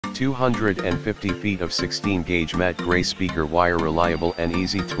250 feet of 16-gauge matte gray speaker wire, reliable and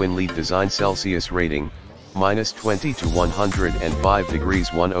easy twin lead design. Celsius rating, -20 to 105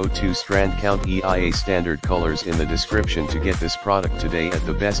 degrees. 102 strand count. EIA standard colors in the description to get this product today at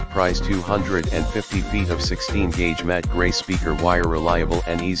the best price. 250 feet of 16-gauge matte gray speaker wire, reliable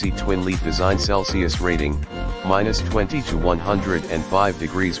and easy twin lead design. Celsius rating, -20 to 105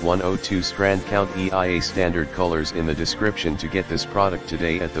 degrees. 102 strand count. EIA standard colors in the description to get this product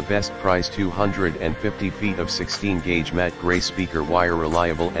today at the best price. 250 feet of 16-gauge matte gray speaker wire,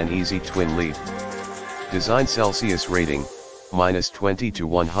 reliable and easy twin lead design. Celsius rating, -20 to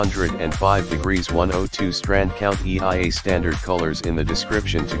 105 degrees. 102 strand count. EIA standard colors in the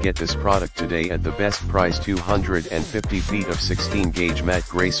description to get this product today at the best price. 250 feet of 16-gauge matte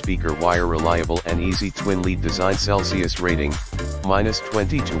gray speaker wire, reliable and easy twin lead design. Celsius rating,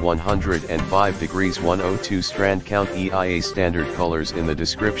 -20 to 105 degrees. 102 strand count. EIA standard colors in the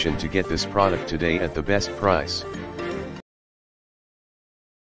description to get this product today at the best price.